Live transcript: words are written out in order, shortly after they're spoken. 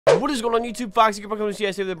What is going on YouTube? Foxy, welcome to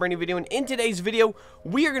CSA with a brand new video, and in today's video,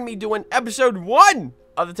 we are going to be doing episode 1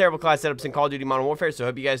 of the terrible class setups in Call of Duty Modern Warfare, so I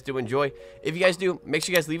hope you guys do enjoy. If you guys do, make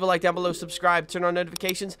sure you guys leave a like down below, subscribe, turn on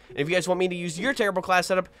notifications, and if you guys want me to use your terrible class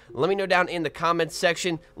setup, let me know down in the comments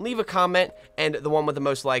section. Leave a comment, and the one with the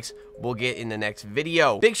most likes we'll get in the next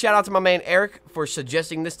video. Big shout out to my man Eric for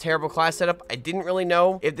suggesting this terrible class setup. I didn't really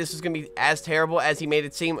know if this was going to be as terrible as he made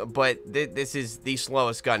it seem, but this is the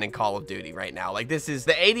slowest gun in Call of Duty right now. Like, the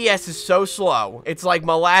ADS is so slow. It's like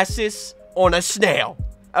molasses on a snail.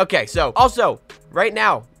 Okay, so also, right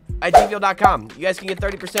now, at gfuel.com, you guys can get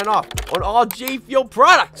 30% off on all G Fuel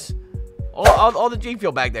products. All the G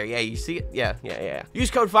Fuel back there. Yeah, you see it? Yeah. Use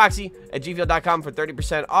code Foxy at gfuel.com for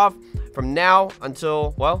 30% off from now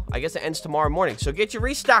until, well, I guess it ends tomorrow morning. So get your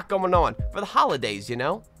restock going on for the holidays, you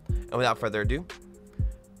know? And without further ado,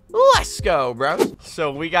 let's go, bro.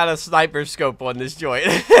 So we got a sniper scope on this joint.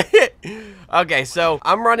 Okay, so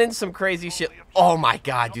I'm running some crazy shit. Oh my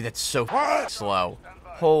god, dude, that's so slow.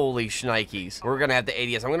 Holy shnikes. We're gonna have the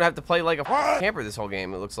ADS. I'm gonna have to play like a camper this whole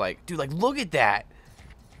game, it looks like. Dude, like, look at that.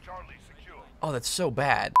 Oh, that's so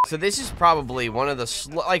bad. So this is probably one of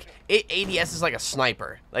the ADS is like a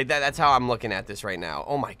sniper. Like that's how I'm looking at this right now.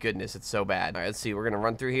 Oh my goodness, it's so bad. All right, let's see. We're gonna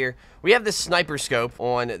run through here. We have this sniper scope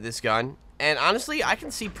on this gun, and honestly, I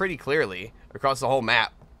can see pretty clearly across the whole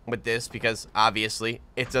map with this because obviously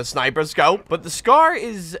it's a sniper scope. But the SCAR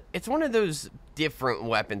it's one of those different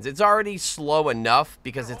weapons. It's already slow enough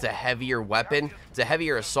because it's a heavier weapon. It's a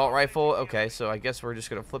heavier assault rifle. Okay, so I guess we're just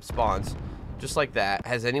gonna flip spawns just like that.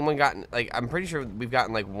 Has anyone gotten, like, I'm pretty sure we've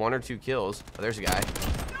gotten like 1 or 2 kills. Oh, there's a guy.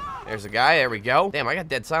 There's a guy. There we go. Damn, I got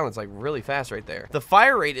dead silence like really fast right there. The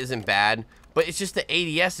fire rate isn't bad, but it's just the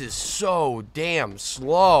ADS is so damn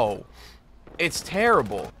slow. It's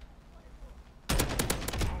terrible.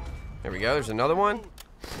 There we go. There's another one.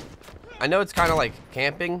 I know it's kind of like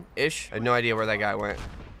camping-ish. I have no idea where that guy went.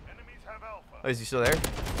 Oh, is he still there?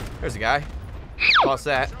 There's a guy. Lost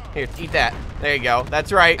that. Here, eat that. There you go.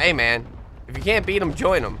 That's right. Hey, man. If you can't beat him,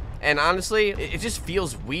 join him. And honestly, it just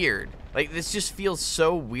feels weird. Like, this just feels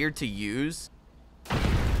so weird to use.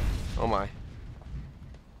 Oh, my.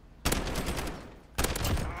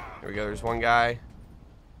 Here we go. There's one guy.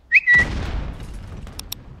 Is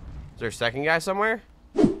there a second guy somewhere?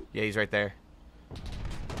 Yeah, he's right there.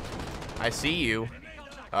 I see you.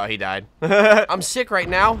 Oh, he died. I'm sick right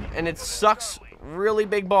now, and it sucks really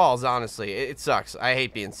big balls, honestly. It sucks. I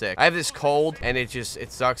hate being sick. I have this cold, and it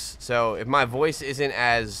sucks. So if my voice isn't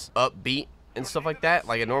as upbeat and stuff like that,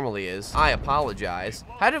 like it normally is, I apologize.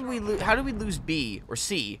 How did we lose B or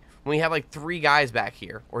C when we have like 3 guys back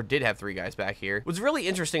here, or did have 3 guys back here? What's really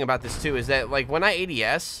interesting about this too is that, like, when I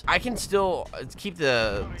ADS, I can still keep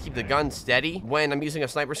the gun steady when I'm using a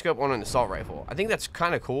sniper scope on an assault rifle. I think that's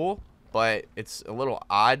kind of cool, but it's a little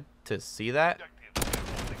odd to see that.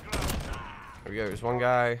 There we go. There's one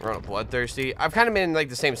guy. We're on a bloodthirsty. I've kind of been in like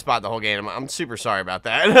the same spot the whole game. I'm super sorry about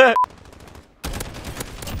that.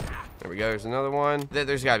 There we go. There's another one.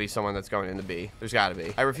 There's got to be someone that's going into B. There's got to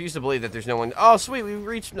be. I refuse to believe that there's no one. Oh, sweet. We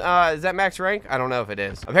reached, is that max rank? I don't know if it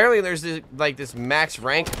is. Apparently, there's this, like, this max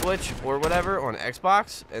rank glitch or whatever on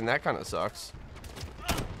Xbox, and that kind of sucks.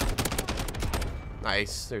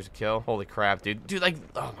 Nice. There's a kill. Holy crap, dude. Dude, like,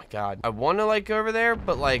 oh my god. I want to, like, go over there,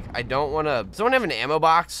 but, like, I don't want to. Does someone have an ammo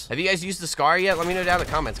box? Have you guys used the SCAR yet? Let me know down in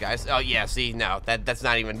the comments, guys. Oh, yeah, see? No, that's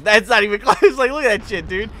not even close. Like, look at that shit,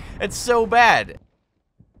 dude. It's so bad.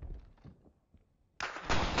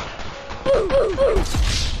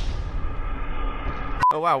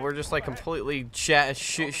 Oh, wow. We're just, like, completely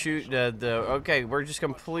okay, we're just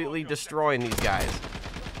completely destroying these guys.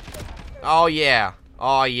 Oh, yeah.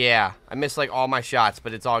 Oh, yeah. I missed, like, all my shots,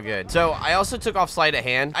 but it's all good. So, I also took off sleight of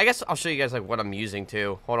hand. I guess I'll show you guys, like, what I'm using,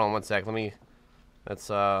 too. Hold on one sec. Okay,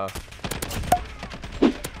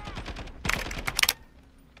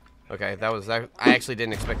 that. I actually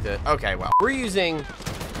didn't expect it. Okay, well. We're using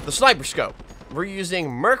the sniper scope. We're using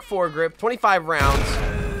Merc foregrip, 25 rounds,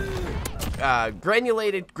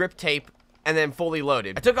 granulated grip tape, and then fully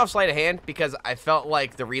loaded. I took off sleight of hand because I felt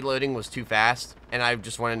like the reloading was too fast, and I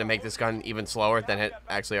just wanted to make this gun even slower than it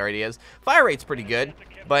actually already is. Fire rate's pretty good,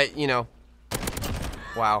 but, you know,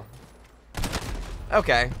 wow.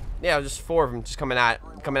 Okay, yeah, just 4 of them just coming out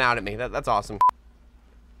at me. That's awesome.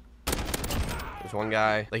 There's one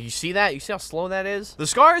guy. Like, you see that? You see how slow that is? The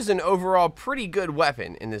SCAR is an overall pretty good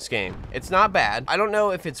weapon in this game. It's not bad. I don't know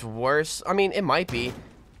if it's worse. I mean, it might be.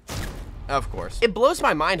 Of course. It blows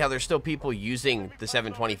my mind how there's still people using the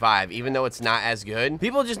 725, even though it's not as good.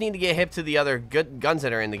 People just need to get hip to the other good guns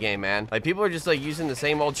that are in the game, man. Like, people are just, like, using the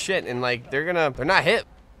same old shit, and, like, they're not hip.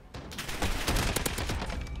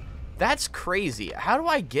 That's crazy. How do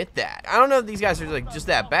I get that? I don't know if these guys are like just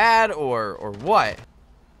that bad or what.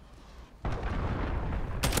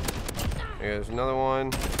 There's another one.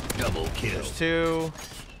 Double kill. There's 2.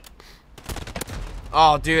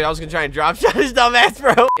 Oh, dude, I was gonna try and drop shot his dumb ass,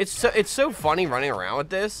 bro. It's so funny running around with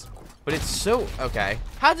this, but it's so okay.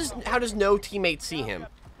 How does no teammate see him?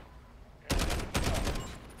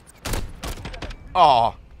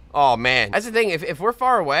 Oh man, that's the thing. If we're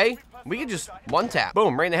far away, we can just one tap,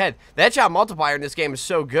 boom, right in the head. The headshot multiplier in this game is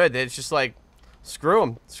so good that it's just like, screw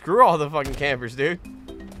them, screw all the fucking campers, dude.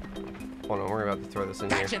 Hold on, we're about to throw this in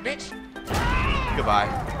here. Gotcha, bitch.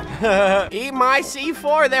 Goodbye. Eat my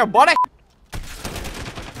C4 there, buddy.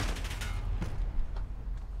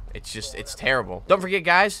 It's terrible. Don't forget,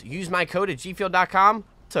 guys, use my code at gfuel.com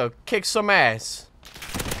to kick some ass.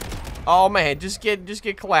 Oh man, just get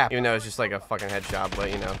clapped. Even though it's just like a fucking headshot,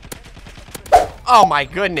 but you know. Oh my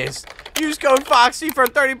goodness. Use code Foxy for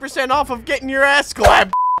 30% off of getting your ass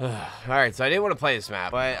clapped. Alright, so I didn't want to play this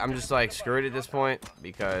map, but I'm just like screwed at this point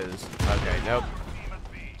because okay, nope.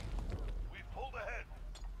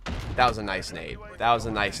 That was a nice nade. That was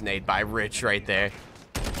a nice nade by Rich right there.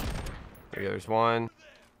 There's one.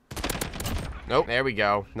 Nope, there we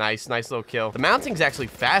go. Nice little kill. The mounting's actually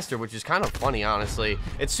faster, which is kind of funny, honestly.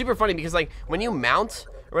 It's super funny because, like, when you mount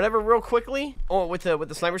or whatever real quickly, with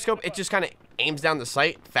the sniper scope, it just kind of aims down the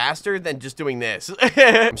sight faster than just doing this.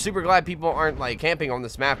 I'm super glad people aren't, like, camping on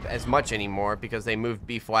this map as much anymore because they moved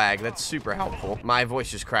B flag. That's super helpful. My voice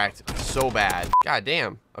just cracked so bad. God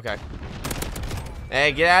damn. Okay.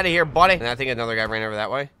 Hey, get out of here, buddy. And I think another guy ran over that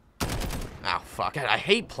way. Oh, fuck. God, I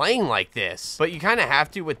hate playing like this. But you kind of have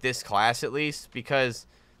to with this class, at least, because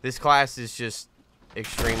this class is just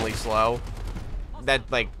extremely slow. That,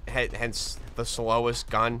 like, hence the slowest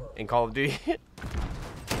gun in Call of Duty.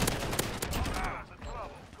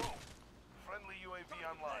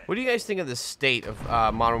 What do you guys think of the state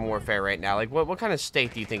of Modern Warfare right now? Like, what kind of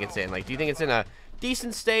state do you think it's in? Like, do you think it's in a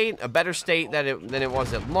decent state, a better state than it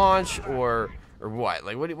was at launch, or what?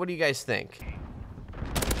 Like, what do you guys think?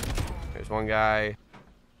 There's one guy.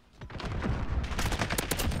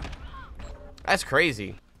 That's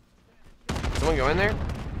crazy. Someone go in there?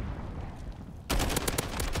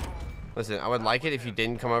 Listen, I would like it if you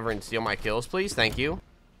didn't come over and steal my kills, please. Thank you.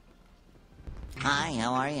 Hi,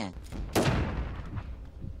 how are you?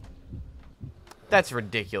 That's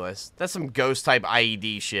ridiculous. That's some ghost type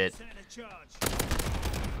IED shit.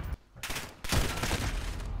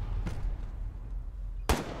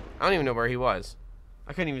 I don't even know where he was.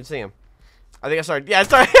 I couldn't even see him. I think I started. Yeah,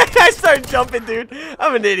 I started jumping, dude.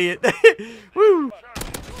 I'm an idiot. Woo.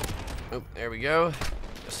 Oh, there we go.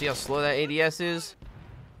 See how slow that ADS is?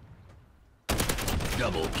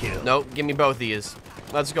 Double kill. Nope, give me both of these.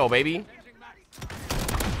 Let's go, baby.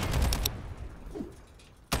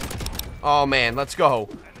 Oh, man, let's go.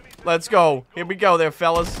 Let's go. Here we go there,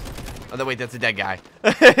 fellas. Oh, no, wait, that's a dead guy.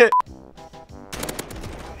 I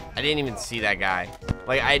didn't even see that guy.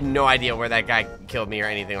 Like, I had no idea where that guy killed me or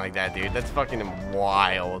anything like that, dude. That's fucking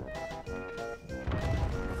wild.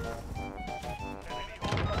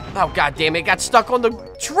 Oh, god damn it. Got stuck on the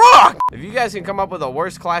truck. If you guys can come up with a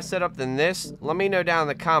worse class setup than this, let me know down in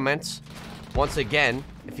the comments. Once again,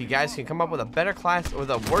 if you guys can come up with a better class or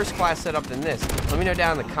the worst class setup than this, let me know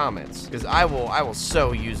down in the comments. Because I will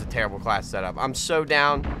so use a terrible class setup. I'm so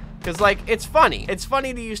down. Because, like, it's funny. It's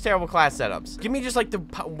funny to use terrible class setups. Give me just, like, the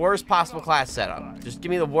worst possible class setup. Just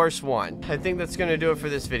give me the worst one. I think that's going to do it for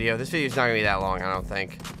this video. This video's not going to be that long, I don't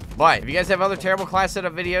think. But if you guys have other terrible class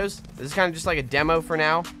setup videos, this is kind of just like a demo for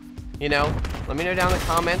now. You know, let me know down in the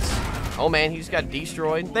comments. Oh, man, he just got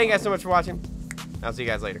destroyed. Thank you guys so much for watching. I'll see you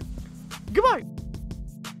guys later. Goodbye.